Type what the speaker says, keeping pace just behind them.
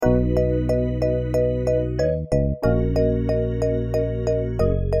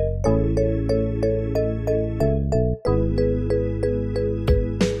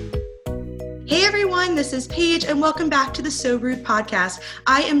is Paige, and welcome back to the So Rude podcast.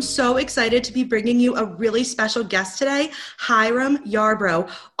 I am so excited to be bringing you a really special guest today, Hiram Yarbrough,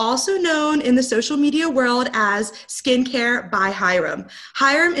 also known in the social media world as Skincare by Hiram.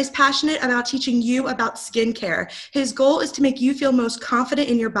 Hiram is passionate about teaching you about skincare. His goal is to make you feel most confident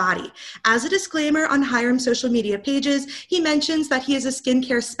in your body. As a disclaimer on Hiram's social media pages, he mentions that he is a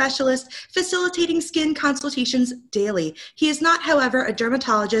skincare specialist facilitating skin consultations daily. He is not, however, a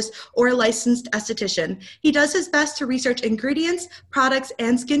dermatologist or a licensed esthetician. He does his best to research ingredients, products,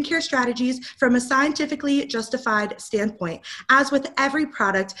 and skincare strategies from a scientifically justified standpoint. As with every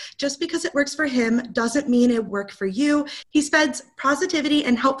product, just because it works for him doesn't mean it worked for you. He spreads positivity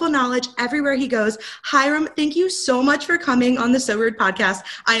and helpful knowledge everywhere he goes. Hiram, thank you so much for coming on the So Rude podcast.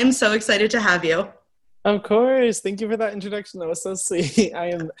 I am so excited to have you. Of course. Thank you for that introduction. That was so sweet. I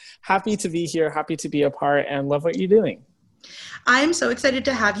am happy to be here, happy to be a part, and love what you're doing. I'm so excited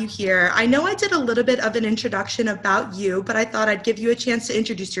to have you here. I know I did a little bit of an introduction about you, but I thought I'd give you a chance to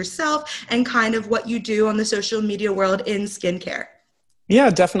introduce yourself and kind of what you do on the social media world in skincare. Yeah,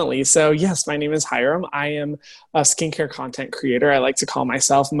 definitely. So yes, my name is Hiram. I am a skincare content creator, I like to call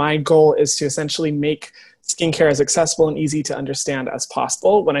myself. My goal is to essentially make skincare as accessible and easy to understand as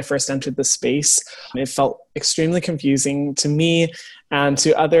possible. When I first entered the space, it felt extremely confusing to me and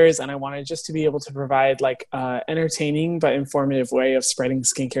to others, and I wanted just to be able to provide entertaining but informative way of spreading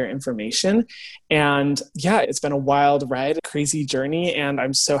skincare information. And yeah, it's been a wild ride, crazy journey, and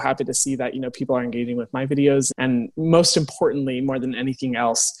I'm so happy to see that, people are engaging with my videos, and most importantly, more than anything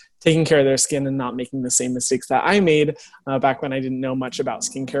else, taking care of their skin and not making the same mistakes that I made back when I didn't know much about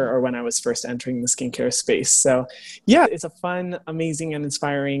skincare or when I was first entering the skincare space. So yeah, it's a fun, amazing, and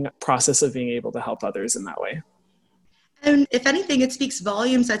inspiring process of being able to help others in that way. And if anything, it speaks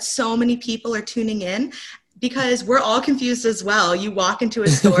volumes that so many people are tuning in, because we're all confused as well. You walk into a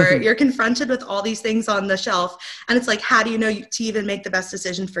store, you're confronted with all these things on the shelf, and it's like, how do you know to even make the best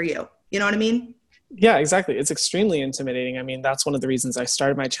decision for you? You know what I mean? Yeah, exactly. It's extremely intimidating. I mean, that's one of the reasons I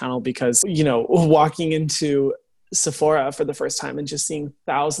started my channel, because, walking into Sephora for the first time and just seeing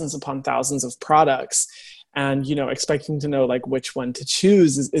thousands upon thousands of products and, expecting to know which one to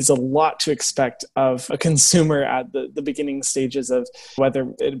choose is a lot to expect of a consumer at the beginning stages of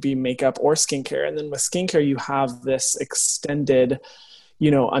whether it be makeup or skincare. And then with skincare, you have this extended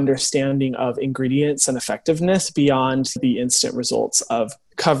understanding of ingredients and effectiveness beyond the instant results of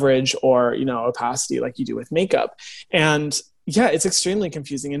coverage or, opacity like you do with makeup. And yeah, it's extremely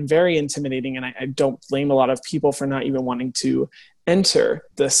confusing and very intimidating. And I don't blame a lot of people for not even wanting to enter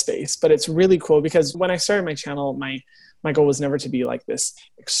this space. But it's really cool because when I started my channel, my goal was never to be like this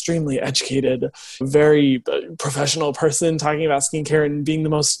extremely educated, very professional person talking about skincare and being the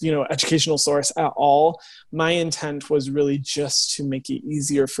most, educational source at all. My intent was really just to make it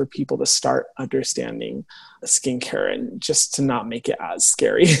easier for people to start understanding skincare and just to not make it as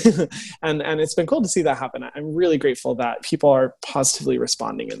scary. and it's been cool to see that happen. I'm really grateful that people are positively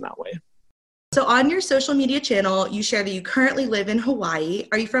responding in that way. So on your social media channel, you share that you currently live in Hawaii.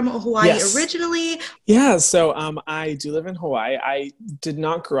 Are you from Hawaii originally? Yeah, so I do live in Hawaii. I did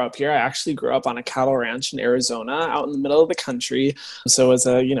not grow up here. I actually grew up on a cattle ranch in Arizona, out in the middle of the country. So as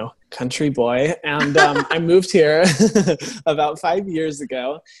a, country boy. And I moved here about 5 years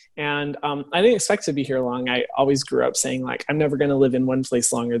ago. And I didn't expect to be here long. I always grew up saying I'm never going to live in one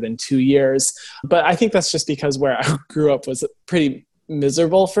place longer than 2 years. But I think that's just because where I grew up was pretty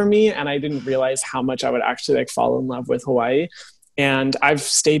miserable for me, and I didn't realize how much I would actually fall in love with Hawaii. And I've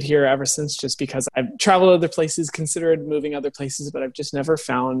stayed here ever since, just because I've traveled other places, considered moving other places, but I've just never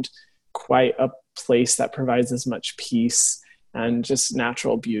found quite a place that provides as much peace and just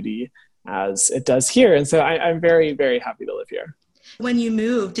natural beauty as it does here. And so I'm very, very happy to live here. When you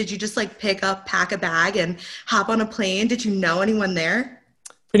moved, did you just pack a bag and hop on a plane? Did you know anyone there?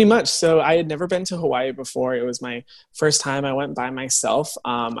 Pretty much. So I had never been to Hawaii before. It was my first time. I went by myself.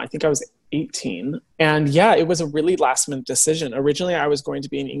 I think I was 18. And yeah, it was a really last minute decision. Originally, I was going to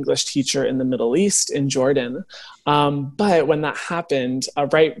be an English teacher in the Middle East, in Jordan. But when that happened,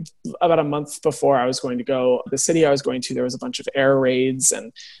 right about a month before I was going to go, the city I was going to, there was a bunch of air raids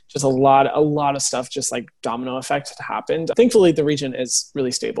and just a lot of stuff, just domino effect had happened. Thankfully, the region is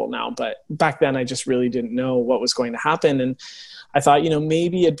really stable now. But back then, I just really didn't know what was going to happen. And I thought,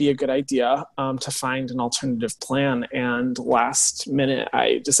 maybe it'd be a good idea to find an alternative plan. And last minute,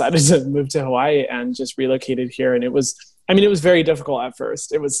 I decided to move to Hawaii and just relocated here. And it was very difficult at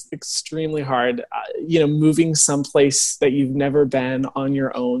first. It was extremely hard, moving someplace that you've never been on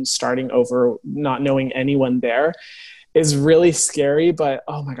your own, starting over, not knowing anyone there is really scary, but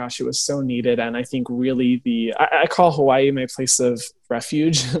oh my gosh, it was so needed. And I think really I call Hawaii my place of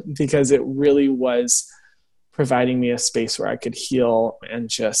refuge because it really was providing me a space where I could heal and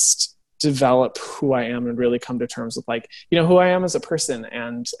just develop who I am and really come to terms with like, who I am as a person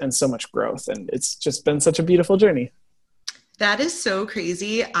and so much growth. And it's just been such a beautiful journey. That is so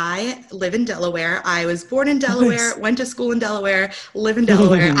crazy. I live in Delaware. I was born in Delaware, Nice. went to school in Delaware, live in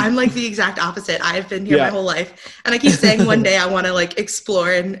Delaware. I'm like the exact opposite. I've been here my whole life. And I keep saying one day I want to like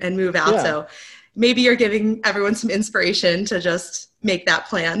explore and move out. Yeah. So maybe you're giving everyone some inspiration to just make that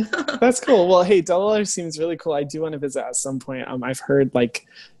plan. That's cool. Well, hey, Delaware seems really cool. I do want to visit at some point. I've heard like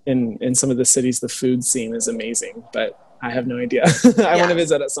in some of the cities, the food scene is amazing, but I have no idea. I want to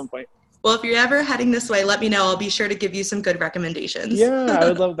visit at some point. Well, if you're ever heading this way, let me know. I'll be sure to give you some good recommendations. Yeah, I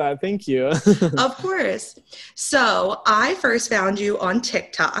would love that. Thank you. Of course. So I first found you on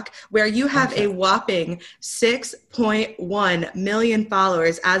TikTok, where you have a whopping 6.1 million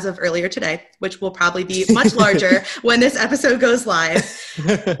followers as of earlier today, which will probably be much larger when this episode goes live.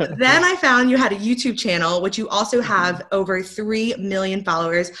 Then I found you had a YouTube channel, which you also have over 3 million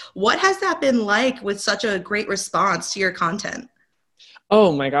followers. What has that been like with such a great response to your content?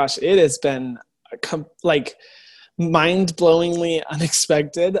 Oh my gosh, it has been like mind-blowingly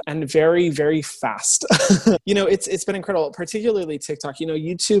unexpected and very, very fast. It's been incredible, particularly TikTok.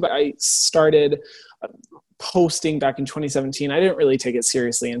 YouTube, I started posting back in 2017. I didn't really take it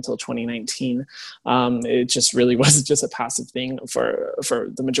seriously until 2019. It just really was just a passive thing for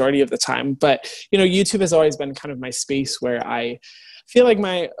the majority of the time. But, YouTube has always been kind of my space where I feel like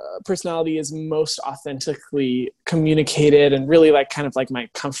my personality is most authentically communicated and really like kind of like my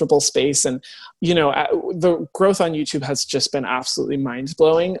comfortable space. And, the growth on YouTube has just been absolutely mind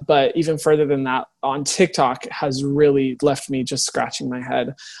blowing, but even further than that on TikTok has really left me just scratching my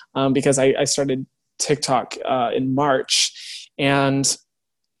head because I started TikTok in March, and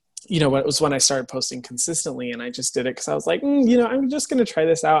it was when I started posting consistently, and I just did it because I was like, I'm just going to try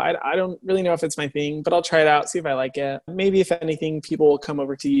this out. I don't really know if it's my thing, but I'll try it out, see if I like it. Maybe if anything, people will come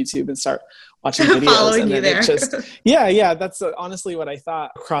over to YouTube and start watching videos. Following and you then there. Yeah. That's honestly what I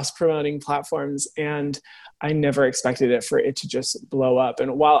thought, cross-promoting platforms. And I never expected it for it to just blow up.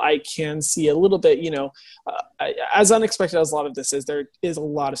 And while I can see a little bit, as unexpected as a lot of this is, there is a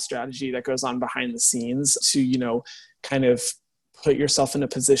lot of strategy that goes on behind the scenes to, kind of put yourself in a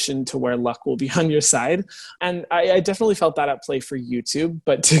position to where luck will be on your side. And I definitely felt that at play for YouTube,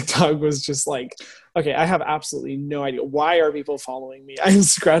 but TikTok was just like, okay, I have absolutely no idea. Why are people following me? I'm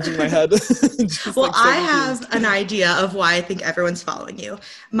scratching my head. Well, I have an idea of why I think everyone's following you.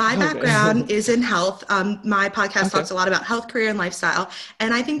 My background is in health. My podcast talks a lot about health, career, and lifestyle.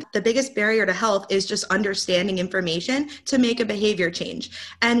 And I think the biggest barrier to health is just understanding information to make a behavior change.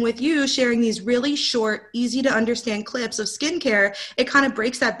 And with you sharing these really short, easy to understand clips of skincare, it kind of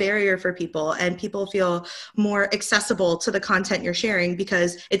breaks that barrier for people, and people feel more accessible to the content you're sharing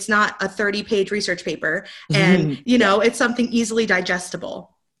because it's not a 30-page research paper, and it's something easily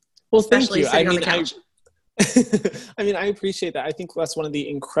digestible. Well, thank you. On the couch. I appreciate that. I think that's one of the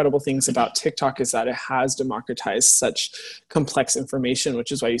incredible things about TikTok is that it has democratized such complex information,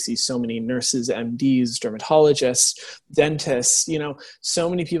 which is why you see so many nurses, MDs, dermatologists, dentists, so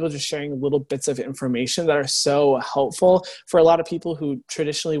many people just sharing little bits of information that are so helpful for a lot of people who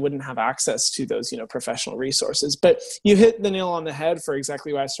traditionally wouldn't have access to those, professional resources. But you hit the nail on the head for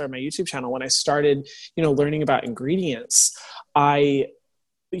exactly why I started my YouTube channel. When I started, learning about ingredients, I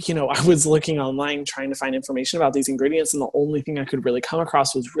was looking online trying to find information about these ingredients, and the only thing I could really come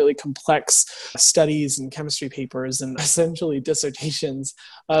across was really complex studies and chemistry papers and essentially dissertations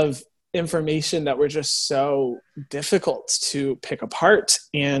of information that were just so difficult to pick apart.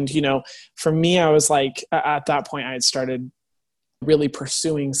 And, for me, I was like, at that point, I had started really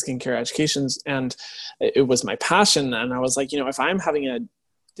pursuing skincare educations, and it was my passion. And I was like, if I'm having a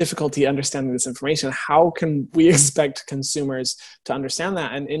difficulty understanding this information, how can we expect consumers to understand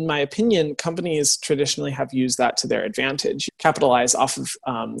that? And in my opinion, companies traditionally have used that to their advantage, capitalize off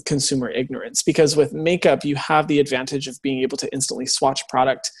of consumer ignorance. Because with makeup, you have the advantage of being able to instantly swatch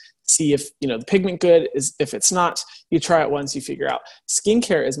product, see if the pigment good is. If it's not, you try it once, you figure out.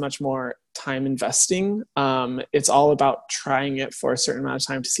 Skincare is much more time investing. It's all about trying it for a certain amount of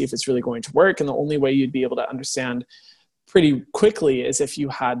time to see if it's really going to work. And the only way you'd be able to understand pretty quickly is if you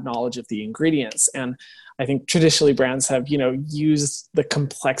had knowledge of the ingredients. And I think traditionally brands have, used the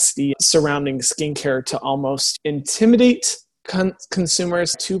complexity surrounding skincare to almost intimidate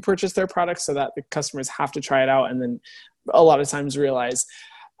consumers to purchase their products so that the customers have to try it out and then a lot of times realize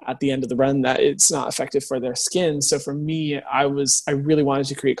at the end of the run that it's not effective for their skin. So for me, I really wanted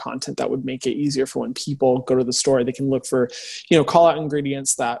to create content that would make it easier for when people go to the store, they can look for, call out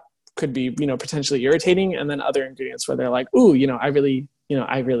ingredients that could be, potentially irritating, and then other ingredients where they're like, ooh, I really,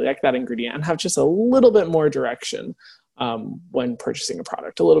 I really like that ingredient, and have just a little bit more direction when purchasing a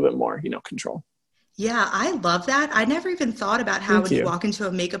product, a little bit more, control. Yeah, I love that. I never even thought about how Thank when you you. walk into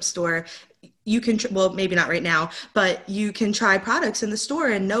a makeup store, you can, well, maybe not right now, but you can try products in the store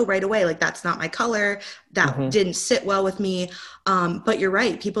and know right away, like, that's not my color. That Hmm. didn't sit well with me. But you're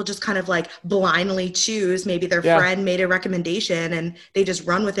right. People just kind of like blindly choose. Maybe their Yeah. friend made a recommendation and they just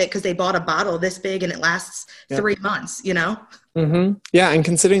run with it because they bought a bottle this big and it lasts Yeah. 3 months, you know? Yeah, and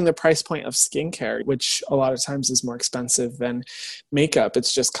considering the price point of skincare, which a lot of times is more expensive than makeup,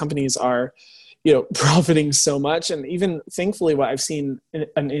 it's just companies are, profiting so much. And even thankfully, what I've seen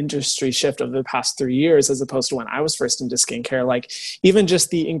an industry shift over the past 3 years, as opposed to when I was first into skincare, like even just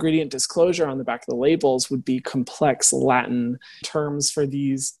the ingredient disclosure on the back of the labels would be complex Latin terms for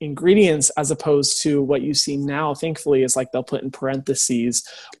these ingredients, as opposed to what you see now, thankfully, is like they'll put in parentheses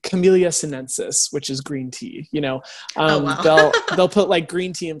Camellia sinensis, which is green tea. Oh, wow. They'll put like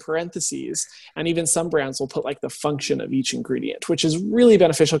green tea in parentheses, and even some brands will put like the function of each ingredient, which is really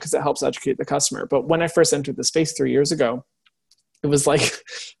beneficial because it helps educate the customer. But when I first entered the space 3 years ago, it was like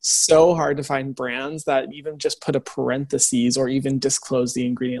so hard to find brands that even just put a parentheses or even disclose the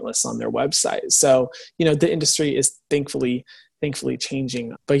ingredient list on their website. So, the industry is thankfully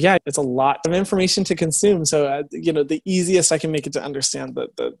changing. But yeah, it's a lot of information to consume. So, the easiest I can make it to understand,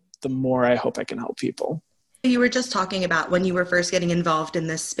 the more I hope I can help people. You were just talking about when you were first getting involved in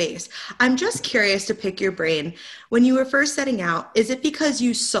this space. I'm just curious to pick your brain. When you were first setting out, is it because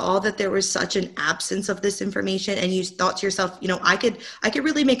you saw that there was such an absence of this information and you thought to yourself, I could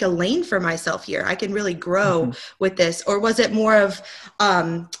really make a lane for myself here. I can really grow Mhm. with this. Or was it more of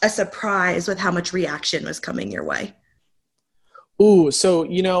a surprise with how much reaction was coming your way? Ooh, so,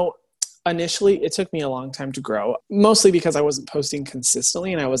 initially it took me a long time to grow, mostly because I wasn't posting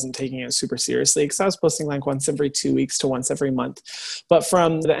consistently and I wasn't taking it super seriously, because I was posting like once every 2 weeks to once every month. But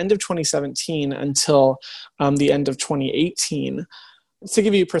from the end of 2017 until the end of 2018, to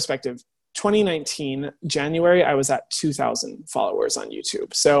give you perspective, 2019 January, I was at 2,000 followers on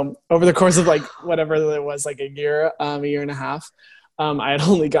YouTube. So over the course of like whatever it was, like a year and a half, I had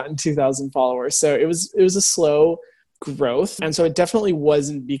only gotten 2,000 followers. So it was a slow growth. And so it definitely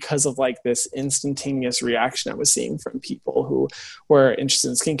wasn't because of like this instantaneous reaction I was seeing from people who were interested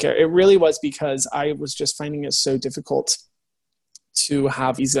in skincare. It really was because I was just finding it so difficult to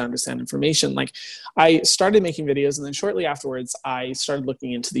have easy to understand information. Like, I started making videos, and then shortly afterwards I started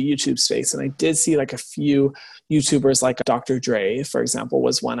looking into the YouTube space, and I did see like a few YouTubers, like Dr. Dre, for example,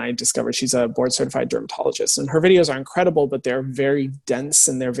 was one I discovered. She's a board certified dermatologist, and her videos are incredible, but they're very dense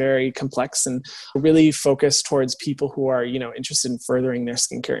and they're very complex and really focused towards people who are, interested in furthering their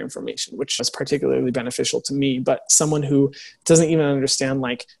skincare information, which is particularly beneficial to me. But someone who doesn't even understand,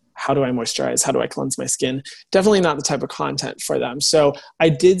 like, how do I moisturize? How do I cleanse my skin? Definitely not the type of content for them. So I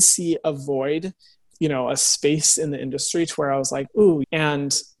did see a void, a space in the industry to where I was like, ooh,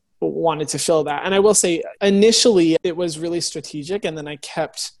 and wanted to fill that. And I will say initially it was really strategic, and then I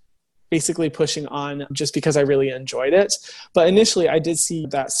kept basically pushing on just because I really enjoyed it. But initially I did see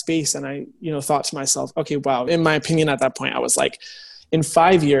that space, and I, thought to myself, okay, wow. In my opinion at that point, I was like, in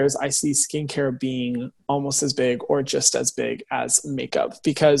 5 years, I see skincare being almost as big or just as big as makeup.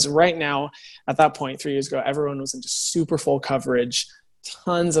 Because right now, at that point, 3 years ago, everyone was into super full coverage,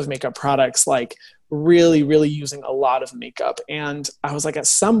 tons of makeup products, like really, really using a lot of makeup. And I was like, at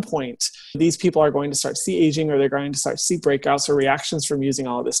some point, these people are going to start to see aging, or they're going to start to see breakouts or reactions from using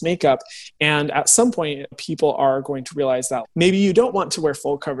all of this makeup. And at some point, people are going to realize that maybe you don't want to wear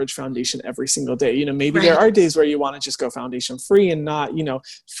full coverage foundation every single day. Maybe there Right. are days where you want to just go foundation free and not,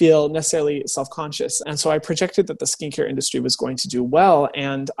 feel necessarily self-conscious. And so I projected that the skincare industry was going to do well.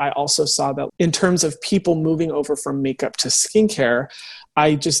 And I also saw that in terms of people moving over from makeup to skincare,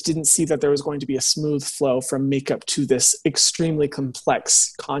 I just didn't see that there was going to be a smooth flow from makeup to this extremely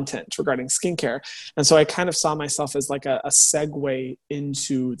complex content regarding skincare. And so I kind of saw myself as like a segue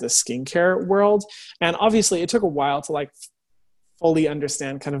into the skincare world. And obviously it took a while to like fully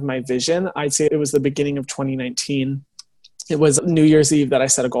understand kind of my vision. I'd say it was the beginning of 2019. It was New Year's Eve that I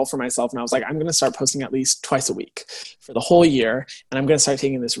set a goal for myself, and I was like, I'm going to start posting at least twice a week for the whole year, and I'm going to start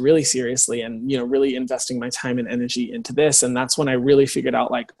taking this really seriously and, really investing my time and energy into this. And that's when I really figured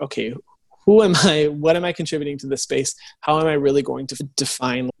out, like, okay, who am I? What am I contributing to this space? How am I really going to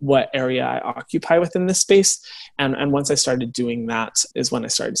define what area I occupy within this space? And once I started doing that is when I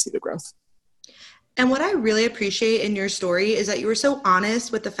started to see the growth. And what I really appreciate in your story is that you were so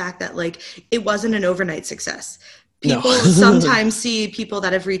honest with the fact that, like, it wasn't an overnight success. No. People sometimes see people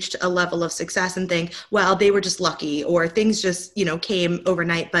that have reached a level of success and think, well, they were just lucky, or things just, came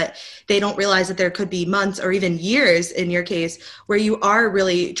overnight, but they don't realize that there could be months or even years in your case where you are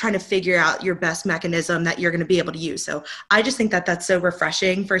really trying to figure out your best mechanism that you're going to be able to use. So I just think that that's so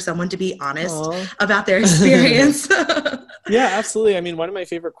refreshing for someone to be honest about their experience. Yeah, absolutely. I mean, one of my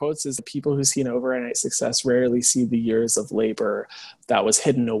favorite quotes is people who see an overnight success rarely see the years of labor that was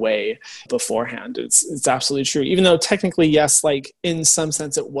hidden away beforehand. It's absolutely true. Even though technically, yes, like in some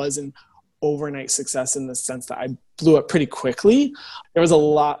sense it was an overnight success in the sense that I blew up pretty quickly. There was a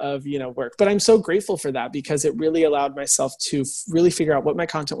lot of, work, but I'm so grateful for that because it really allowed myself to really figure out what my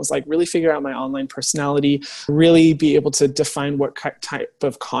content was like, really figure out my online personality, really be able to define what type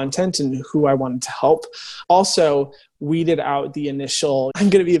of content and who I wanted to help. Also, weeded out the initial, I'm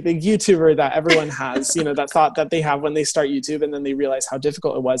going to be a big YouTuber that everyone has, that thought that they have when they start YouTube and then they realize how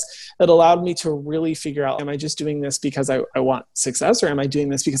difficult it was. It allowed me to really figure out, am I just doing this because I want success, or am I doing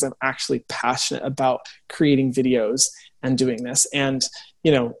this because I'm actually passionate about creating videos and doing this? And,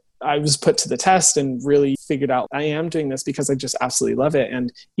 I was put to the test and really figured out I am doing this because I just absolutely love it.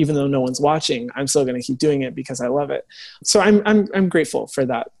 And even though no one's watching, I'm still going to keep doing it because I love it. So I'm grateful for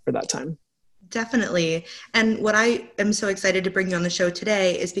that time. Definitely. And what I am so excited to bring you on the show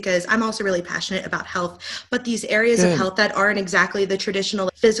today is because I'm also really passionate about health, but these areas of health that aren't exactly the traditional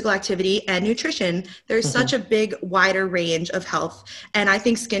physical activity and nutrition, there's such a big, wider range of health. And I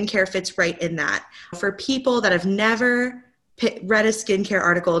think skincare fits right in that. For people that have never read a skincare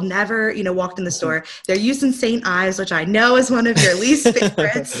article, never, walked in the store, they're using St. Ives, which I know is one of your least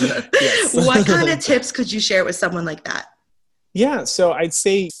favorites. Yes. What kind of tips could you share with someone like that? Yeah. So I'd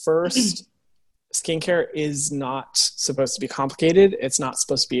say first, skincare is not supposed to be complicated. It's not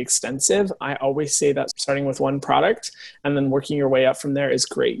supposed to be extensive. I always say that starting with one product and then working your way up from there is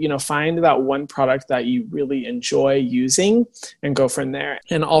great. Find that one product that you really enjoy using and go from there.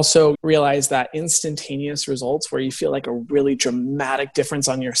 And also realize that instantaneous results where you feel like a really dramatic difference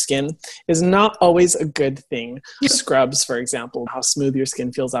on your skin is not always a good thing. Scrubs, for example, how smooth your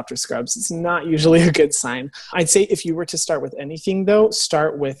skin feels after scrubs, it's not usually a good sign. I'd say if you were to start with anything though,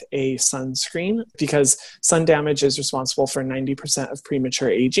 start with a sunscreen, because sun damage is responsible for 90% of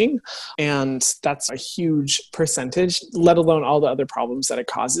premature aging. And that's a huge percentage, let alone all the other problems that it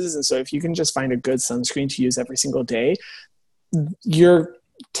causes. And so if you can just find a good sunscreen to use every single day, you're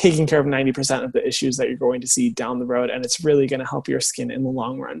taking care of 90% of the issues that you're going to see down the road. And it's really going to help your skin in the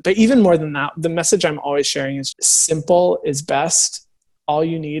long run. But even more than that, the message I'm always sharing is simple is best. All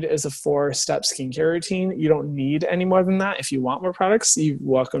you need is a 4-step skincare routine. You don't need any more than that. If you want more products, you're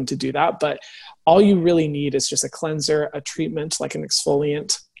welcome to do that. But all you really need is just a cleanser, a treatment like an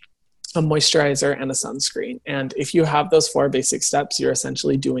exfoliant, a moisturizer, and a sunscreen. And if you have those 4 basic steps, you're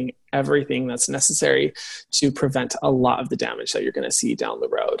essentially doing everything that's necessary to prevent a lot of the damage that you're going to see down the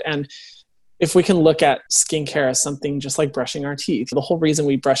road. And if we can look at skincare as something just like brushing our teeth, the whole reason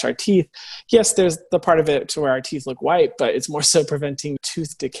we brush our teeth, yes, there's the part of it to where our teeth look white, but it's more so preventing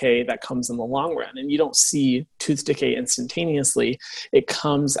tooth decay that comes in the long run. And you don't see tooth decay instantaneously. It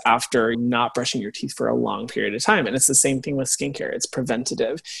comes after not brushing your teeth for a long period of time. And it's the same thing with skincare. It's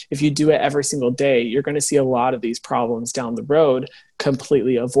preventative. If you do it every single day, you're going to see a lot of these problems down the road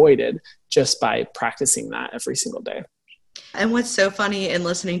completely avoided just by practicing that every single day. And what's so funny in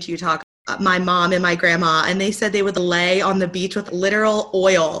listening to you talk, my mom and my grandma, and they said they would lay on the beach with literal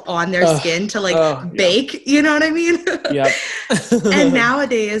oil on their skin to bake, you know what I mean? Yep. And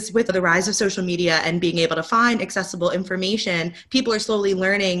nowadays, with the rise of social media and being able to find accessible information, people are slowly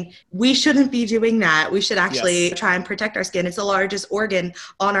learning we shouldn't be doing that. We should actually try and protect our skin. It's the largest organ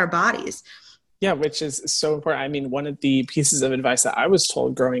on our bodies. Yeah, which is so important. I mean, one of the pieces of advice that I was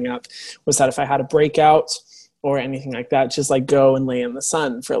told growing up was that if I had a breakout or anything like that, just like go and lay in the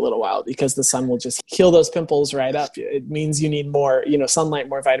sun for a little while, because the sun will just heal those pimples right up. It means you need more, sunlight,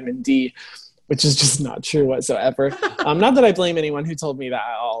 more vitamin D, which is just not true whatsoever. Not that I blame anyone who told me that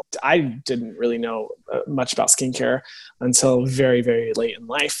at all. I didn't really know much about skincare until very, very late in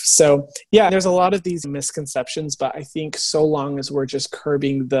life. So yeah, there's a lot of these misconceptions, but I think so long as we're just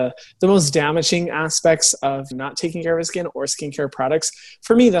curbing the most damaging aspects of not taking care of our skin or skincare products,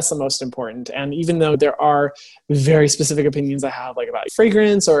 for me, that's the most important. And even though there are very specific opinions I have, like about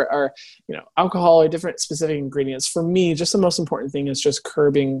fragrance or alcohol or different specific ingredients, for me, just the most important thing is just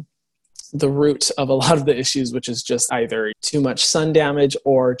curbing the root of a lot of the issues, which is just either too much sun damage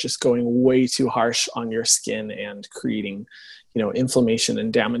or just going way too harsh on your skin and creating, inflammation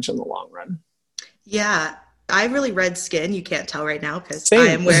and damage in the long run. Yeah. I have really red skin. You can't tell right now because Same. I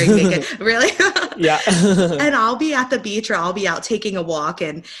am wearing makeup. Really? Yeah. And I'll be at the beach or I'll be out taking a walk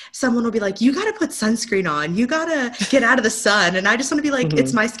and someone will be like, you got to put sunscreen on. You got to get out of the sun. And I just want to be like,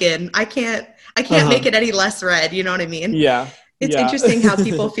 it's my skin. I can't make it any less red. You know what I mean? Yeah. It's interesting how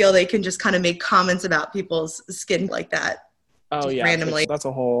people feel they can just kind of make comments about people's skin like that. Oh yeah. Randomly. That's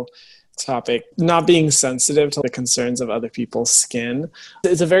a whole topic. Not being sensitive to the concerns of other people's skin.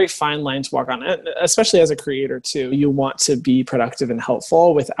 It's a very fine line to walk on, especially as a creator too. You want to be productive and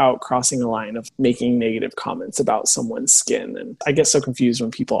helpful without crossing a line of making negative comments about someone's skin. And I get so confused when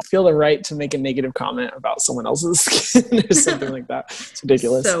people feel the right to make a negative comment about someone else's skin or something like that. It's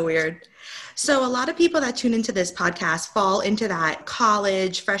ridiculous. So weird. So a lot of people that tune into this podcast fall into that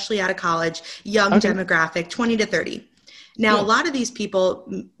college, freshly out of college, young demographic, 20 to 30. Now, a lot of these people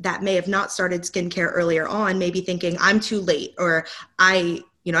that may have not started skincare earlier on may be thinking, I'm too late, or I've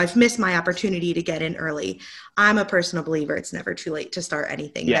missed my opportunity to get in early. I'm a personal believer it's never too late to start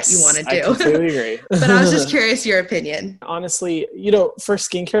anything that you want to do. I completely agree. But I was just curious your opinion. Honestly, for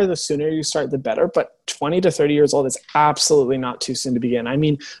skincare, the sooner you start, the better. But 20 to 30 years old is absolutely not too soon to begin. I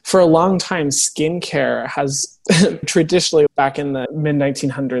mean, for a long time, skincare has traditionally, back in the mid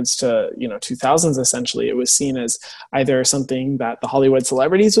 1900s to 2000s, essentially, it was seen as either something that the Hollywood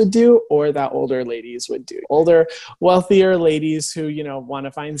celebrities would do or that older ladies would do. Older, wealthier ladies who want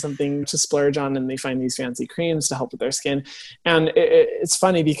to find something to splurge on, and they find these fancy creams to help with their skin. And it's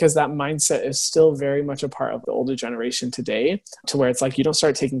funny because that mindset is still very much a part of the older generation today, to where it's like you don't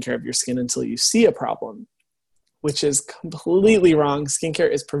start taking care of your skin until you see a problem, which is completely wrong.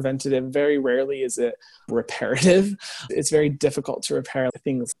 Skincare is preventative. Very rarely is it reparative. It's very difficult to repair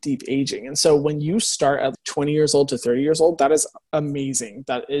things deep aging. And so when you start at 20 years old to 30 years old, that is amazing.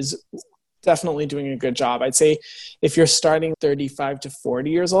 That is definitely doing a good job. I'd say if you're starting 35 to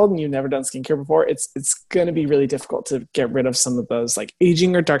 40 years old and you've never done skincare before, it's going to be really difficult to get rid of some of those like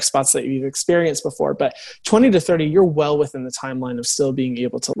aging or dark spots that you've experienced before. But 20 to 30, you're well within the timeline of still being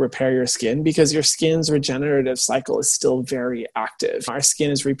able to repair your skin, because your skin's regenerative cycle is still very active. Our skin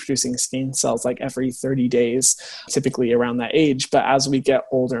is reproducing skin cells like every 30 days, typically around that age. But as we get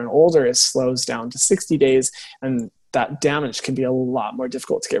older and older, it slows down to 60 days, and that damage can be a lot more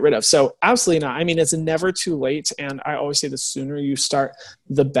difficult to get rid of. So absolutely not. I mean, it's never too late. And I always say the sooner you start,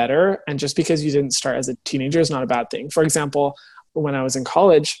 the better. And just because you didn't start as a teenager is not a bad thing. For example, when I was in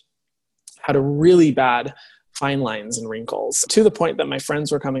college, I had a really bad fine lines and wrinkles, to the point that my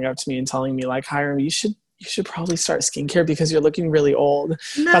friends were coming up to me and telling me like, Hiram, you should probably start skincare because you're looking really old.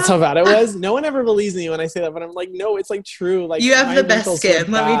 No. That's how bad it was. No one ever believes me when I say that, but I'm like, no, it's like true. Like, you have the best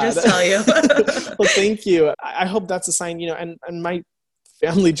skin. Let me just tell you. Well, thank you. I hope that's a sign, and my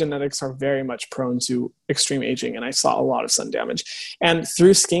family genetics are very much prone to extreme aging, and I saw a lot of sun damage. And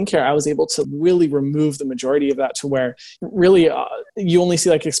through skincare, I was able to really remove the majority of that, to where really you only see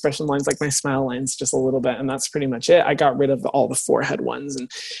like expression lines, like my smile lines just a little bit, and that's pretty much it. I got rid of all the forehead ones and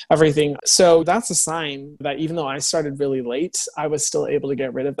everything. So that's a sign that even though I started really late, I was still able to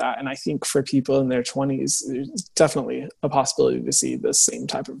get rid of that. And I think for people in their 20s, there's definitely a possibility to see the same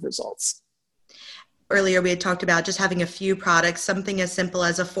type of results. Earlier, we had talked about just having a few products, something as simple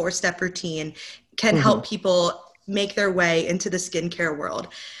as a 4-step routine can help people make their way into the skincare world.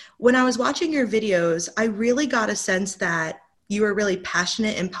 When I was watching your videos, I really got a sense that you were really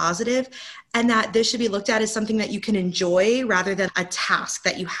passionate and positive, and that this should be looked at as something that you can enjoy rather than a task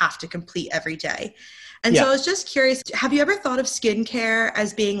that you have to complete every day. And so I was just curious, have you ever thought of skincare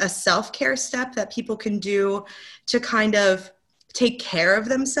as being a self-care step that people can do to kind of take care of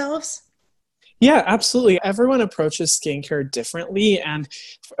themselves? Yeah, absolutely. Everyone approaches skincare differently. And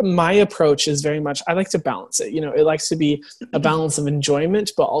my approach is very much, I like to balance it. It likes to be a balance of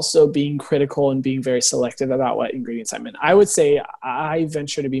enjoyment, but also being critical and being very selective about what ingredients I'm in. I would say I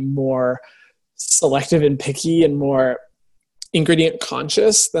venture to be more selective and picky and more ingredient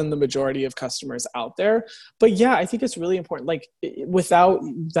conscious than the majority of customers out there. But yeah, I think it's really important. Like, without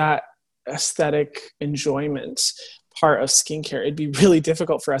that aesthetic enjoyment part of skincare, it'd be really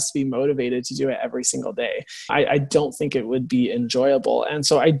difficult for us to be motivated to do it every single day. I don't think it would be enjoyable. And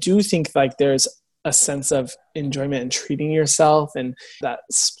so I do think like there's a sense of enjoyment in treating yourself, and that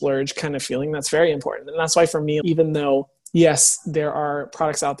splurge kind of feeling that's very important. And that's why for me, even though yes, there are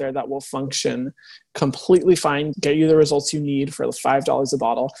products out there that will function completely fine, get you the results you need for $5 a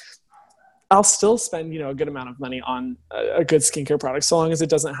bottle, I'll still spend, a good amount of money on a good skincare product, so long as it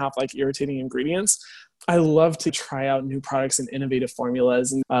doesn't have like irritating ingredients. I love to try out new products and innovative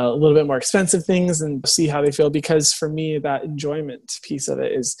formulas and a little bit more expensive things and see how they feel, because for me, that enjoyment piece of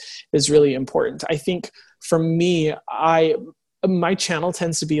it is really important. I think for me, my channel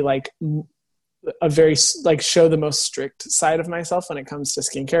tends to be like a very like show the most strict side of myself when it comes to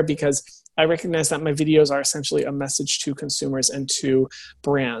skincare, because I recognize that my videos are essentially a message to consumers and to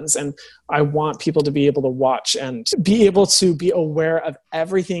brands. And I want people to be able to watch and be able to be aware of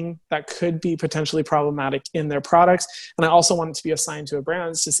everything that could be potentially problematic in their products. And I also want it to be assigned to a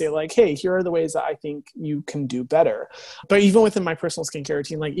brand to say like, hey, here are the ways that I think you can do better. But even within my personal skincare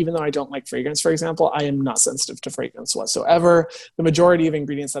routine, like even though I don't like fragrance, for example, I am not sensitive to fragrance whatsoever. The majority of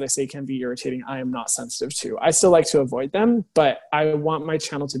ingredients that I say can be irritating, I am not sensitive to. I still like to avoid them, but I want my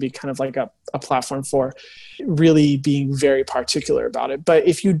channel to be kind of like a platform for really being very particular about it. But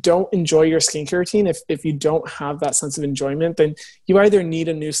if you don't enjoy your skincare routine, if you don't have that sense of enjoyment, then you either need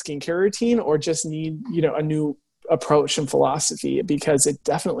a new skincare routine or just need, a new approach and philosophy, because it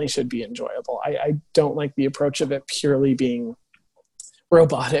definitely should be enjoyable. I don't like the approach of it purely being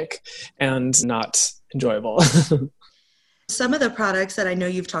robotic and not enjoyable. Some of the products that I know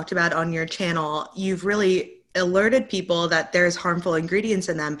you've talked about on your channel, you've really alerted people that there's harmful ingredients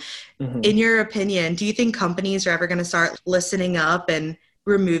in them. Mm-hmm. In your opinion, do you think companies are ever going to start listening up and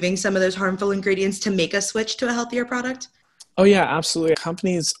removing some of those harmful ingredients to make us switch to a healthier product? Oh yeah, absolutely.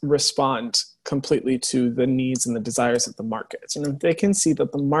 Companies respond completely to the needs and the desires of the market. And if they can see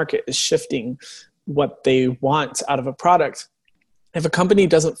that the market is shifting what they want out of a product, if a company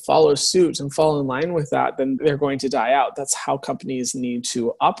doesn't follow suit and fall in line with that, then they're going to die out. That's how companies need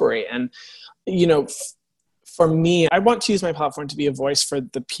to operate. And, for me, I want to use my platform to be a voice for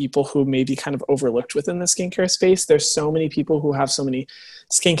the people who may be kind of overlooked within the skincare space. There's so many people who have so many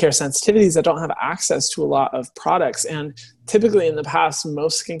skincare sensitivities that don't have access to a lot of products. And typically in the past,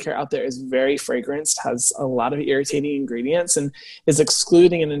 most skincare out there is very fragranced, has a lot of irritating ingredients, and is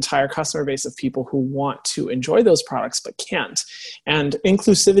excluding an entire customer base of people who want to enjoy those products but can't. And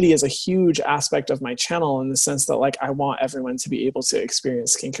inclusivity is a huge aspect of my channel in the sense that like I want everyone to be able to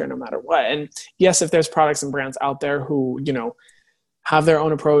experience skincare no matter what. And yes, if there's products and brands out there who, have their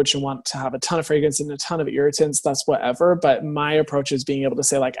own approach and want to have a ton of fragrance and a ton of irritants, that's whatever. But my approach is being able to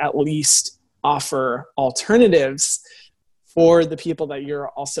say like, at least offer alternatives for the people that you're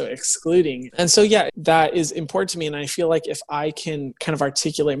also excluding. And so, yeah, that is important to me. And I feel like if I can kind of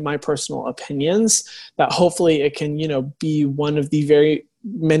articulate my personal opinions, that hopefully it can, be one of the very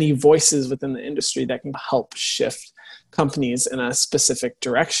many voices within the industry that can help shift companies in a specific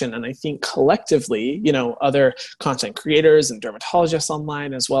direction. And I think collectively, other content creators and dermatologists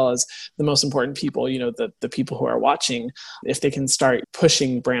online, as well as the most important people, the people who are watching, if they can start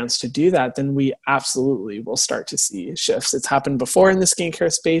pushing brands to do that, then we absolutely will start to see shifts. It's happened before in the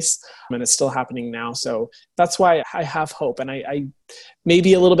skincare space, and it's still happening now. So that's why I have hope. And I may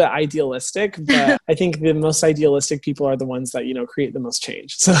be a little bit idealistic, but I think the most idealistic people are the ones that, create the most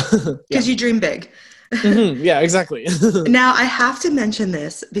change. So, because you dream big. Mm-hmm. Yeah, exactly. Now, I have to mention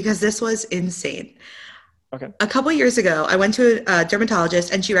this because this was insane. Okay. A couple years ago, I went to a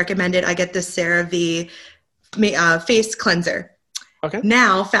dermatologist and she recommended I get this CeraVe face cleanser. Okay.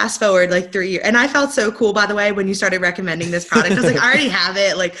 Now, fast forward like 3 years. And I felt so cool, by the way, when you started recommending this product. I was like, I already have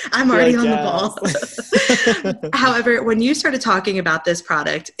it. Like, I'm already on the ball. However, when you started talking about this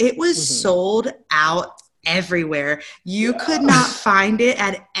product, it was sold out everywhere. You could not find it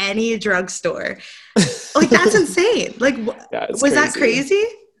at any drugstore. Like, that's insane. Like, was that crazy?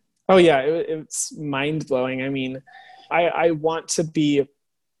 Oh yeah, it's mind blowing. I mean, I want to be,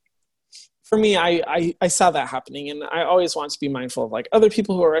 for me, I saw that happening, and I always want to be mindful of like other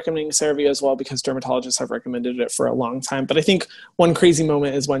people who are recommending CeraVe as well, because dermatologists have recommended it for a long time. But I think one crazy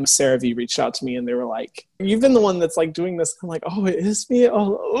moment is when CeraVe reached out to me and they were like, "You've been the one that's like doing this." I'm like, "Oh, it is me?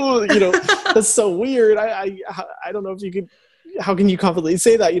 Oh, that's so weird. I don't know if you could." How can you confidently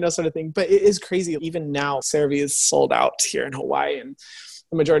say that, sort of thing. But it is crazy. Even now, CeraVe is sold out here in Hawaii. And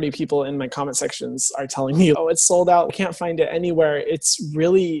the majority of people in my comment sections are telling me, oh, it's sold out. I can't find it anywhere. It's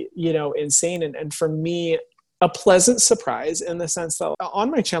really, insane. And for me, a pleasant surprise in the sense that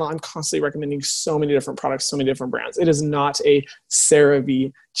on my channel, I'm constantly recommending so many different products, so many different brands. It is not a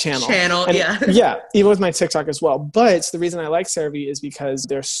CeraVe channel. And yeah, even with my TikTok as well. But the reason I like CeraVe is because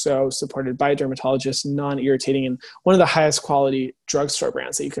they're so supported by dermatologists, non-irritating, and one of the highest quality drugstore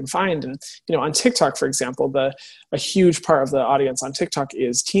brands that you can find. And, on TikTok, for example, a huge part of the audience on TikTok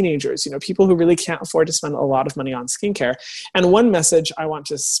is teenagers, people who really can't afford to spend a lot of money on skincare. And one message I want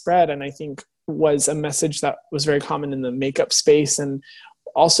to spread, and I think was a message that was very common in the makeup space and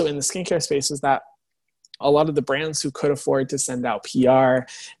also in the skincare space, is that a lot of the brands who could afford to send out PR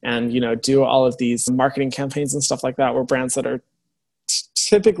and, do all of these marketing campaigns and stuff like that were brands that are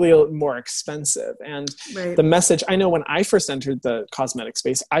typically more expensive. And right. the message, I know when I first entered the cosmetic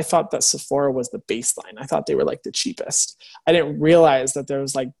space, I thought that Sephora was the baseline. I thought they were like the cheapest. I didn't realize that there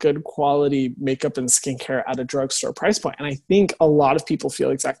was like good quality makeup and skincare at a drugstore price point. And I think a lot of people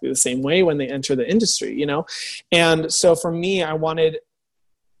feel exactly the same way when they enter the industry, you know? And so for me, I wanted,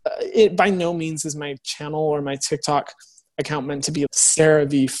 it by no means is my channel or my TikTok account meant to be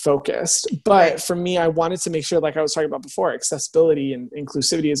CeraVe focused. But for me, I wanted to make sure, like I was talking about before, accessibility and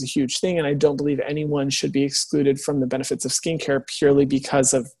inclusivity is a huge thing. And I don't believe anyone should be excluded from the benefits of skincare purely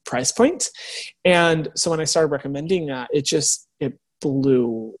because of price point. And so when I started recommending that, it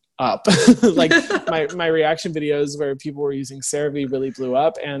blew up. Like my reaction videos where people were using CeraVe really blew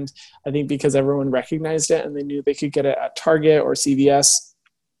up. And I think because everyone recognized it and they knew they could get it at Target or CVS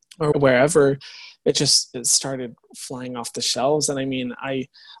or wherever, it started flying off the shelves. And I mean, I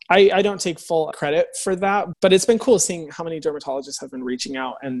don't take full credit for that, but it's been cool seeing how many dermatologists have been reaching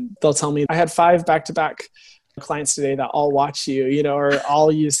out, and they'll tell me, I had 5 back-to-back clients today that all watch you, you know, or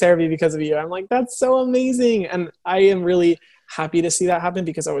all use CeraVe because of you. I'm like, that's so amazing. And I am really happy to see that happen,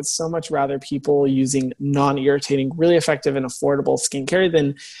 because I would so much rather people using non-irritating, really effective and affordable skincare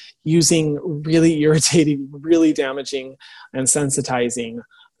than using really irritating, really damaging and sensitizing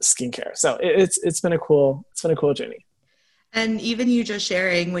skincare. So it's been a cool journey. And even you just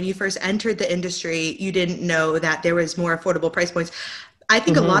sharing, when you first entered the industry, you didn't know that there was more affordable price points. I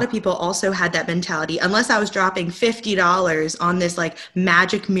think a lot of people also had that mentality, unless I was dropping $50 on this like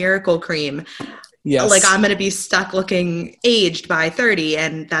magic miracle cream, like I'm going to be stuck looking aged by 30,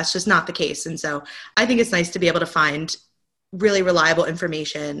 and that's just not the case. And so I think it's nice to be able to find really reliable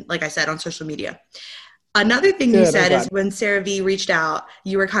information, like I said, on social media. Another thing you said is when CeraVe reached out,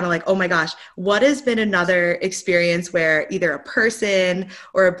 you were kind of like, oh my gosh, what has been another experience where either a person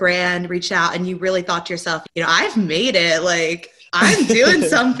or a brand reached out and you really thought to yourself, you know, I've made it, like I'm doing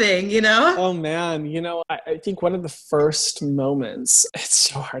something, you know? Oh man, you know, I think one of the first moments, it's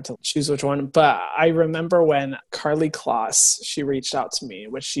so hard to choose which one, but I remember when Karlie Kloss, she reached out to me,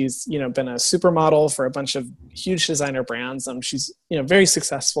 which she's, you know, been a supermodel for a bunch of huge designer brands. She's, you know, very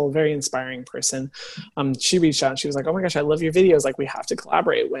successful, very inspiring person. She reached out and she was like, oh my gosh, I love your videos. Like, we have to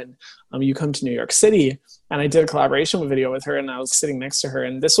collaborate when you come to New York City. And I did a collaboration video with her, and I was sitting next to her.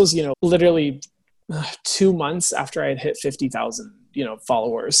 And this was, you know, literally 2 months after I had hit 50,000, you know,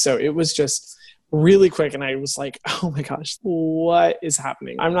 followers. So it was just really quick. And I was like, oh my gosh, what is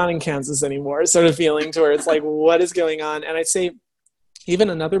happening? I'm not in Kansas anymore, sort of feeling to where it's like, what is going on? And I'd say even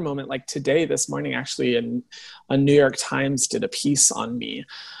another moment like today, this morning, actually, a New York Times did a piece on me,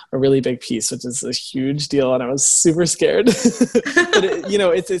 a really big piece, which is a huge deal. And I was super scared, but you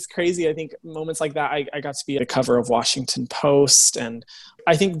know, it's crazy. I think moments like that, I got to be at the cover of Washington Post. And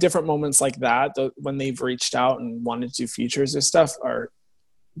I think different moments like that, when they've reached out and wanted to do features or stuff, are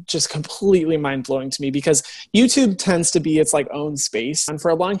just completely mind-blowing to me, because YouTube tends to be its like own space, and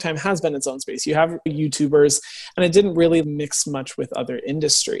for a long time has been its own space. You have YouTubers, and it didn't really mix much with other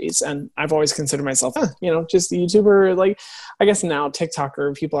industries. And I've always considered myself, you know, just a YouTuber. Like, I guess now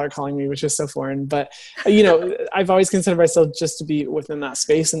TikToker people are calling me, which is so foreign, but you know, I've always considered myself just to be within that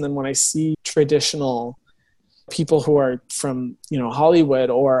space. And then when I see traditional people who are from, you know, Hollywood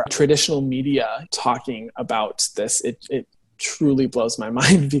or traditional media talking about this, it truly blows my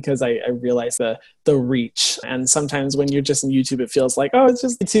mind, because I realize the reach. And sometimes when you're just in YouTube, it feels like, oh, it's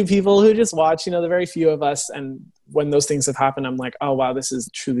just 2 people who just watch, you know, the very few of us. And when those things have happened, I'm like, oh, wow, this is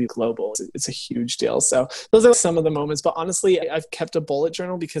truly global. It's a huge deal. So those are some of the moments. But honestly, I've kept a bullet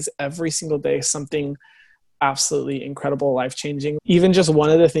journal, because every single day, something absolutely incredible, life-changing. Even just one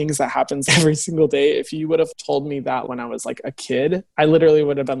of the things that happens every single day, if you would have told me that when I was like a kid, I literally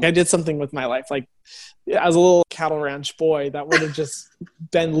would have been, I did something with my life. Like, as a little cattle ranch boy, that would have just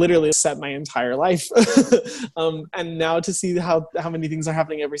been literally set my entire life. And now to see how many things are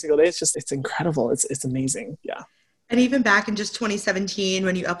happening every single day, it's incredible. It's amazing. Yeah. And even back in just 2017,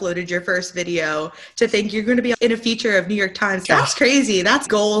 when you uploaded your first video, to think you're going to be in a feature of New York Times, that's crazy. That's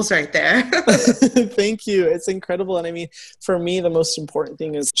goals right there. Thank you. It's incredible. And I mean, for me, the most important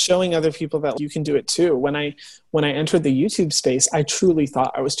thing is showing other people that you can do it too. When I entered the YouTube space, I truly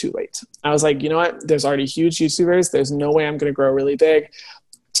thought I was too late. I was like, you know what? There's already huge YouTubers. There's no way I'm going to grow really big.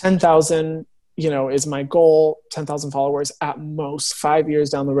 10,000 you know, is my goal. 10,000 followers at most. 5 years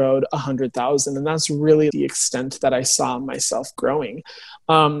down the road, 100,000. And that's really the extent that I saw myself growing,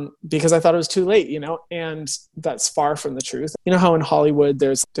 because I thought it was too late, you know, and that's far from the truth. You know how in Hollywood,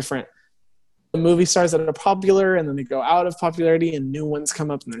 there's different the movie stars that are popular and then they go out of popularity and new ones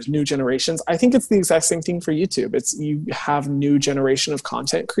come up and there's new generations. I think it's the exact same thing for YouTube. It's you have new generation of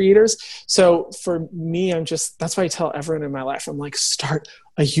content creators. So for me, that's why I tell everyone in my life, I'm like, start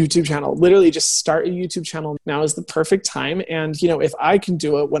a YouTube channel. Literally just start a YouTube channel. Now is the perfect time. And, if I can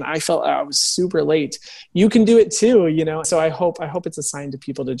do it when I felt I was super late, you can do it too, So I hope it's a sign to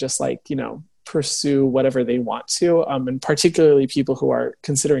people to just pursue whatever they want to. And particularly people who are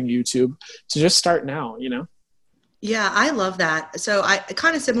considering YouTube to just start now, Yeah, I love that. So I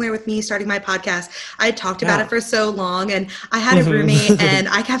kind of similar with me starting my podcast. I talked about it for so long, and I had a roommate and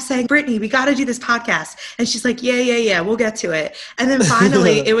I kept saying, Brittany, we got to do this podcast. And she's like, yeah, we'll get to it. And then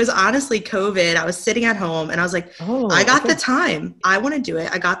finally it was honestly COVID. I was sitting at home and I was like, I got the time. I want to do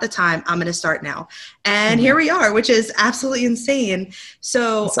it. I got the time. I'm going to start now. And here we are, which is absolutely insane.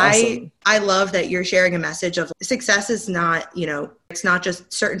 So awesome. I love that you're sharing a message of success is not, it's not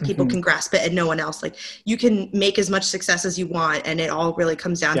just certain people can grasp it and no one else. Like you can make as much success as you want, and it all really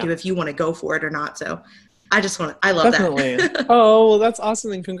comes down to if you want to go for it or not. So I love that. Oh, well, that's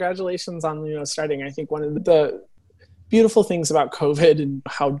awesome. And congratulations on, starting. I think one of the beautiful things about COVID and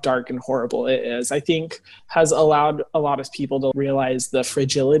how dark and horrible it is, I think has allowed a lot of people to realize the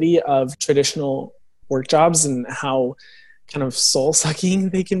fragility of traditional work jobs and how kind of soul-sucking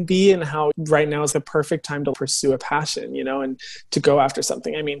they can be, and how right now is the perfect time to pursue a passion, and to go after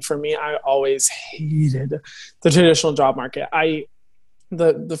something. I mean, for me, I always hated the traditional job market.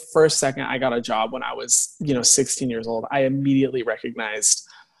 The first second I got a job when I was, 16 years old, I immediately recognized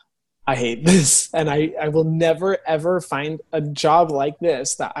I hate this, and I will never, ever find a job like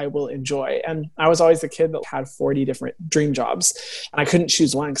this that I will enjoy. And I was always the kid that had 40 different dream jobs, and I couldn't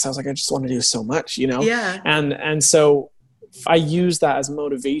choose one because I was like, I just want to do so much, Yeah. And so I use that as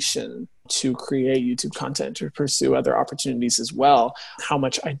motivation to create YouTube content, to pursue other opportunities as well, how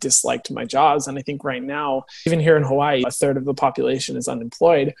much I disliked my jobs. And I think right now, even here in Hawaii, a third of the population is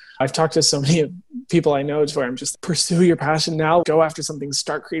unemployed. I've talked to so many people I know to where I'm just, pursue your passion now, go after something,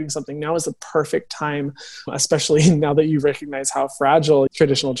 start creating something. Now is the perfect time, especially now that you recognize how fragile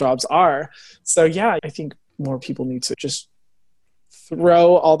traditional jobs are. So yeah, I think more people need to just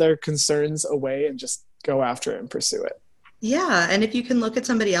throw all their concerns away and just go after it and pursue it. Yeah. And if you can look at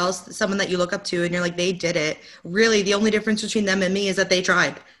somebody else, someone that you look up to and you're like, they did it. Really, the only difference between them and me is that they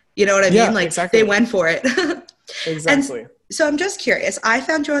tried. You know what I mean? Like exactly. They went for it. Exactly. And so I'm just curious. I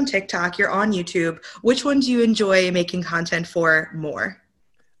found you on TikTok. You're on YouTube. Which one do you enjoy making content for more?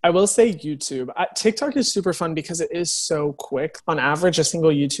 I will say YouTube. TikTok is super fun because it is so quick. On average, a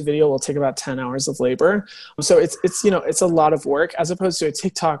single YouTube video will take about 10 hours of labor. So it's it's a lot of work, as opposed to a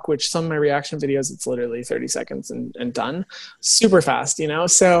TikTok, which some of my reaction videos, it's literally 30 seconds and done. Super fast,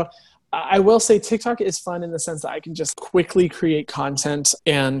 So I will say TikTok is fun in the sense that I can just quickly create content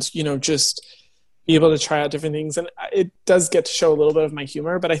and, just be able to try out different things. And it does get to show a little bit of my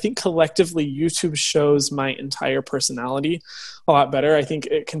humor, but I think collectively YouTube shows my entire personality a lot better. I think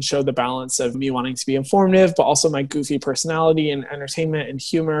it can show the balance of me wanting to be informative, but also my goofy personality and entertainment and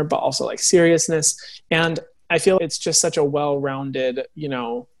humor, but also like seriousness. And I feel it's just such a well-rounded,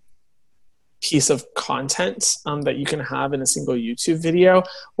 piece of content that you can have in a single YouTube video.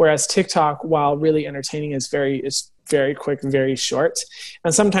 Whereas TikTok, while really entertaining, is very quick, very short.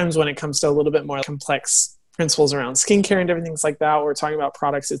 And sometimes when it comes to a little bit more complex principles around skincare and different things like that, we're talking about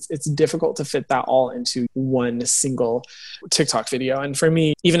products, it's difficult to fit that all into one single TikTok video. And for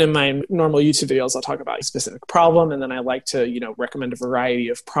me, even in my normal YouTube videos, I'll talk about a specific problem, and then I like to, recommend a variety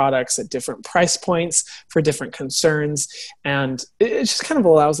of products at different price points for different concerns. And it just kind of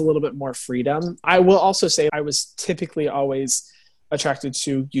allows a little bit more freedom. I will also say I was typically always attracted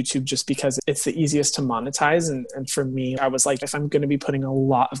to YouTube just because it's the easiest to monetize. And for me, I was like, if I'm going to be putting a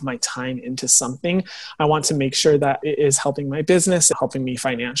lot of my time into something, I want to make sure that it is helping my business, helping me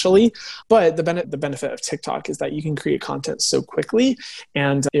financially. But the benefit of TikTok is that you can create content so quickly,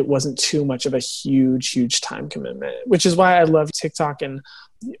 and it wasn't too much of a huge time commitment, which is why I love TikTok and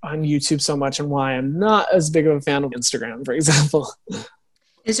on YouTube so much, and why I'm not as big of a fan of Instagram, for example.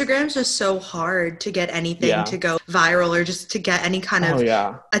 Instagram's just so hard to get anything to go viral, or just to get any kind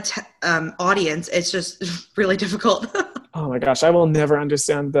of audience. It's just really difficult. Oh my gosh, I will never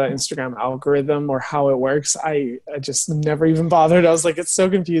understand the Instagram algorithm or how it works. I just never even bothered. I was like, it's so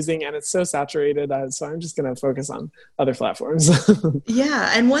confusing and it's so saturated. So I'm just going to focus on other platforms.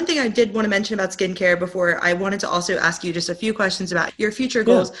 Yeah. And one thing I did want to mention about skincare before, I wanted to also ask you just a few questions about your future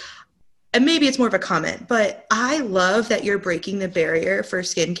goals. Yeah. And maybe it's more of a comment, but I love that you're breaking the barrier for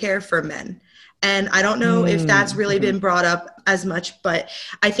skincare for men. And I don't know if that's really been brought up as much, but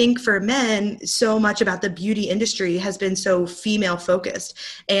I think for men, so much about the beauty industry has been so female focused,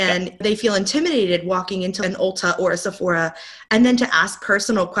 and they feel intimidated walking into an Ulta or a Sephora, and then to ask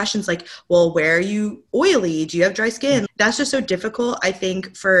personal questions like, well, where are you oily? Do you have dry skin? That's just so difficult, I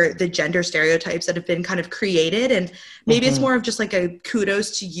think, for the gender stereotypes that have been kind of created. And maybe it's more of just like a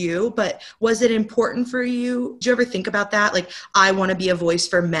kudos to you, but was it important for you? Did you ever think about that? Like, I want to be a voice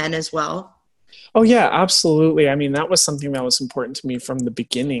for men as well. Oh yeah, absolutely. I mean, that was something that was important to me from the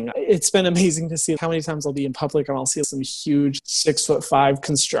beginning. It's been amazing to see how many times I'll be in public and I'll see some huge 6'5"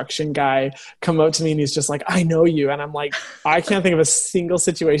 construction guy come up to me and he's just like, I know you. And I'm like, I can't think of a single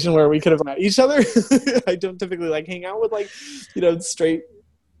situation where we could have met each other. I don't typically like hang out with like, straight,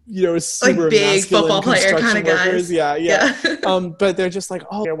 super like big football player kind of guys. Yeah. But they're just like,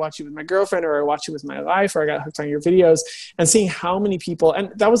 oh, I watch you with my girlfriend, or I watch you with my life, or I got hooked on your videos. And seeing how many people,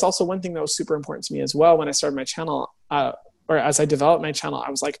 and that was also one thing that was super important to me as well when I started my channel, or as I developed my channel.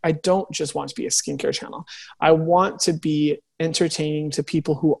 I was like, I don't just want to be a skincare channel. I want to be entertaining to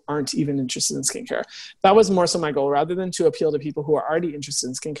people who aren't even interested in skincare. That was more so my goal, rather than to appeal to people who are already interested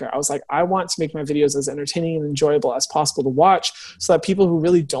in skincare. I was like, I want to make my videos as entertaining and enjoyable as possible to watch, so that people who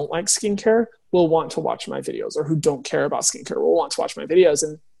really don't like skincare will want to watch my videos, or who don't care about skincare will want to watch my videos.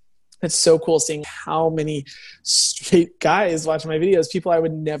 And it's so cool seeing how many straight guys watch my videos, people I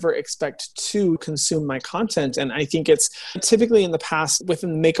would never expect to consume my content. And I think it's typically in the past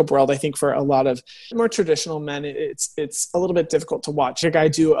within the makeup world, I think for a lot of more traditional men, it's a little bit difficult to watch a guy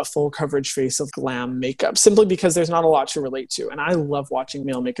do a full coverage face of glam makeup, simply because there's not a lot to relate to. And I love watching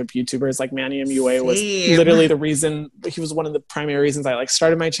male makeup YouTubers. Like Manny MUA was literally the reason, he was one of the primary reasons I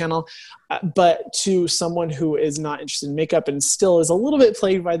started my channel. But to someone who is not interested in makeup and still is a little bit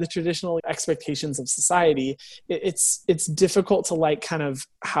plagued by the traditional expectations of society, it's difficult to kind of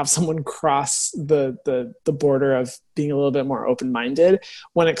have someone cross the border of being a little bit more open-minded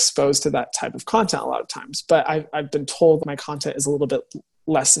when exposed to that type of content a lot of times. But I've been told my content is a little bit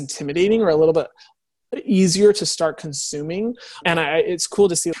less intimidating, or a little bit easier to start consuming. And it's cool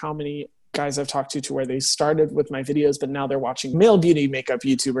to see how many guys I've talked to where they started with my videos, but now they're watching male beauty makeup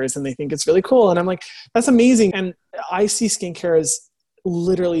YouTubers and they think it's really cool. And I'm like, that's amazing. And I see skincare as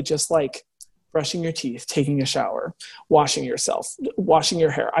literally just like brushing your teeth, taking a shower, washing yourself, washing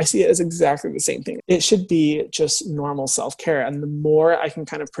your hair. I see it as exactly the same thing. It should be just normal self-care. And the more I can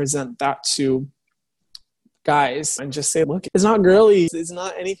kind of present that to guys and just say, look, it's not girly, it's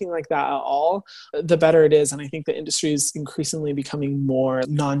not anything like that at all, the better it is. And I think the industry is increasingly becoming more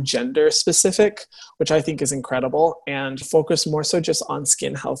non-gender specific, which I think is incredible, and focus more so just on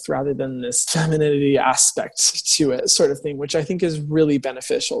skin health rather than this femininity aspect to it sort of thing, which I think is really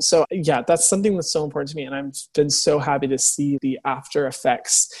beneficial. So yeah, that's something that's so important to me. And I've been so happy to see the after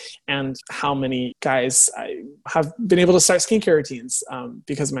effects and how many guys I have been able to start skincare routines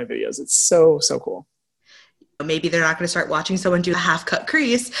because of my videos. It's so cool. Maybe they're not going to start watching someone do a half-cut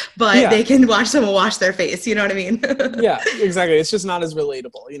crease, but they can watch someone wash their face. You know what I mean? Yeah, exactly. It's just not as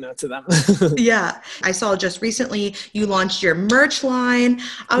relatable, to them. Yeah. I saw just recently you launched your merch line.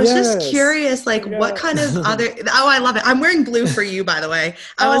 I was just curious, what kind of other... Oh, I love it. I'm wearing blue for you, by the way.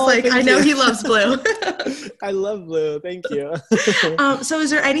 I was like, I know he loves blue. I love blue. Thank you. So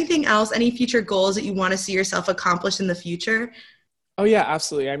is there anything else, any future goals that you want to see yourself accomplish in the future? Oh yeah,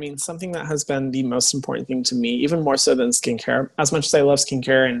 absolutely. I mean, something that has been the most important thing to me, even more so than skincare, as much as I love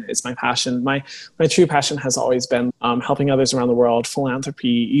skincare and it's my passion, my true passion has always been helping others around the world, philanthropy,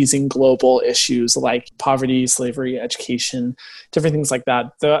 easing global issues like poverty, slavery, education, different things like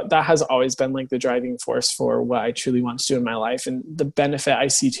that. That has always been the driving force for what I truly want to do in my life. And the benefit I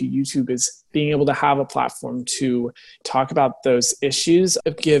see to YouTube is being able to have a platform to talk about those issues,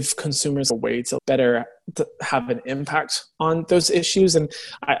 give consumers a way to better have an impact on those issues. And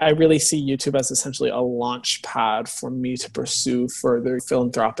I really see YouTube as essentially a launch pad for me to pursue further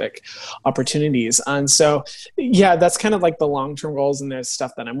philanthropic opportunities. And so, yeah, that's kind of the long-term goals, and there's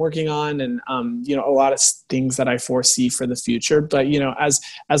stuff that I'm working on, and, a lot of things that I foresee for the future. But,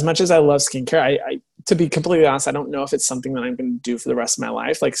 as much as I love skincare, I to be completely honest, I don't know if it's something that I'm going to do for the rest of my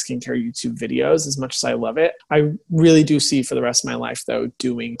life, like skincare YouTube videos, as much as I love it. I really do see for the rest of my life, though,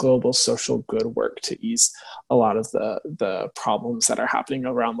 doing global social good work to ease a lot of the problems that are happening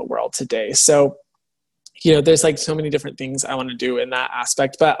around the world today. So, there's so many different things I want to do in that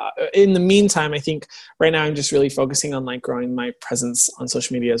aspect. But in the meantime, I think right now I'm just really focusing on growing my presence on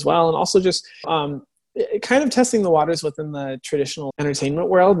social media as well. And also just kind of testing the waters within the traditional entertainment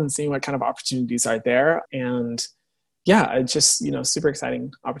world and seeing what kind of opportunities are there. And yeah, it's just, super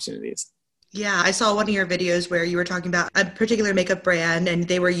exciting opportunities. Yeah, I saw one of your videos where you were talking about a particular makeup brand and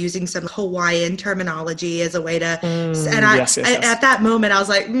they were using some Hawaiian terminology as a way to, and Yes. at that moment I was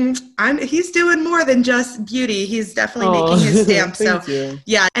like, he's doing more than just beauty. He's definitely Oh, making his stamp. thank So you.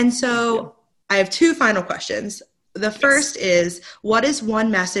 yeah. And so I have two final questions. The first is, what is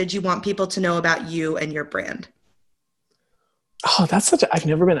one message you want people to know about you and your brand? Oh, I've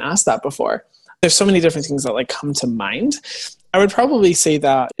never been asked that before. There's so many different things that like come to mind. I would probably say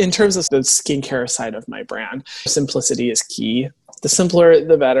that in terms of the skincare side of my brand, simplicity is key. The simpler,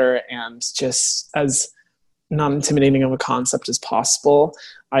 the better. And just as non-intimidating of a concept as possible,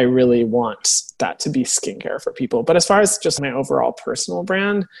 I really want that to be skincare for people. But as far as just my overall personal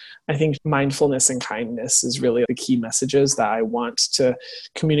brand, I think mindfulness and kindness is really the key messages that I want to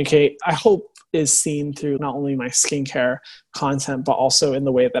communicate. I hope is seen through not only my skincare content, but also in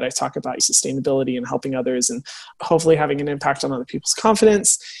the way that I talk about sustainability and helping others and hopefully having an impact on other people's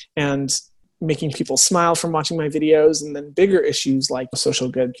confidence and making people smile from watching my videos. And then bigger issues like social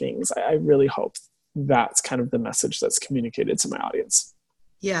good things. I really hope that's kind of the message that's communicated to my audience.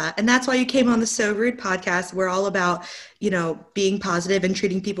 Yeah. And that's why you came on the So Rude podcast. We're all about, being positive and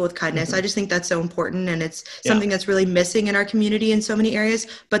treating people with kindness. Mm-hmm. I just think that's so important. And it's something that's really missing in our community in so many areas,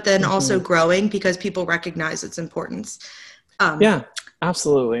 but then also growing because people recognize its importance. Yeah,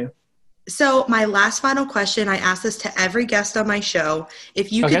 absolutely. So my last final question, I ask this to every guest on my show.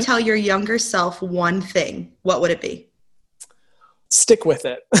 If you could tell your younger self one thing, what would it be? Stick with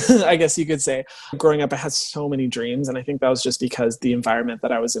it, I guess you could say. Growing up, I had so many dreams, and I think that was just because the environment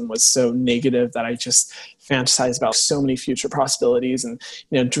that I was in was so negative that I just fantasized about so many future possibilities and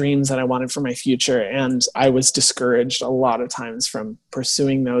dreams that I wanted for my future, and I was discouraged a lot of times from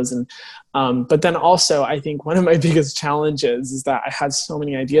pursuing those. And but then also, I think one of my biggest challenges is that I had so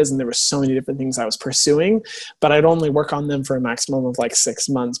many ideas and there were so many different things I was pursuing, but I'd only work on them for a maximum of like 6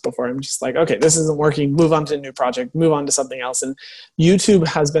 months before I'm just like, okay, this isn't working, move on to a new project, move on to something else. And YouTube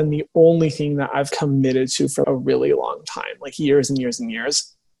has been the only thing that I've committed to for a really long time, like years and years and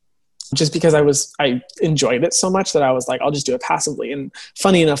years. Just because I enjoyed it so much that I was like, I'll just do it passively. And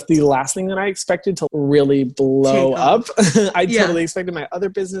funny enough, the last thing that I expected to really blow up, I totally expected my other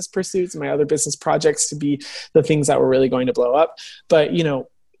business pursuits and my other business projects to be the things that were really going to blow up. But,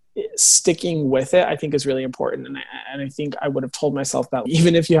 sticking with it, I think is really important. And I think I would have told myself that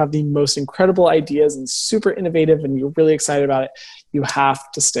even if you have the most incredible ideas and super innovative and you're really excited about it, you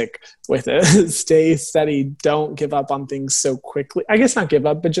have to stick with it. Stay steady. Don't give up on things so quickly. I guess not give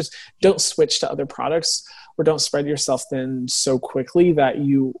up, but just don't switch to other products or don't spread yourself thin so quickly that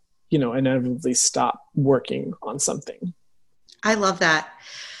you inevitably stop working on something. I love that.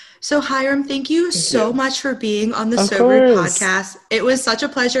 So Hiram, thank you so much for being on the So Rude podcast. It was such a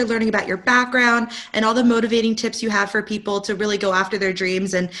pleasure learning about your background and all the motivating tips you have for people to really go after their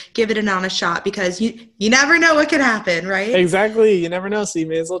dreams and give it an honest shot, because you never know what could happen, right? Exactly. You never know, so you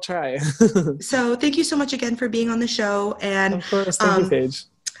may as well try. So thank you so much again for being on the show. And of course, thank you, Paige.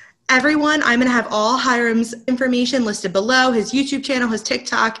 Everyone, I'm going to have all Hiram's information listed below, his YouTube channel, his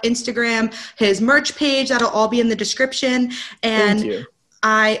TikTok, Instagram, his merch page. That'll all be in the description. And thank you.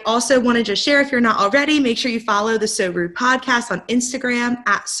 I also want to just share, if you're not already, make sure you follow the So Rude podcast on Instagram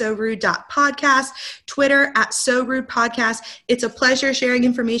at sorude.podcast, Twitter at So Rude podcast. It's a pleasure sharing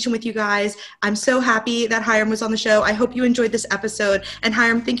information with you guys. I'm so happy that Hiram was on the show. I hope you enjoyed this episode. And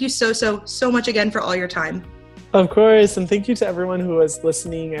Hiram, thank you so much again for all your time. Of course. And thank you to everyone who was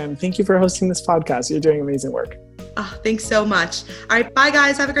listening. And thank you for hosting this podcast. You're doing amazing work. Oh, thanks so much. All right. Bye,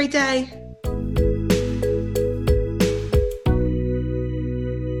 guys. Have a great day.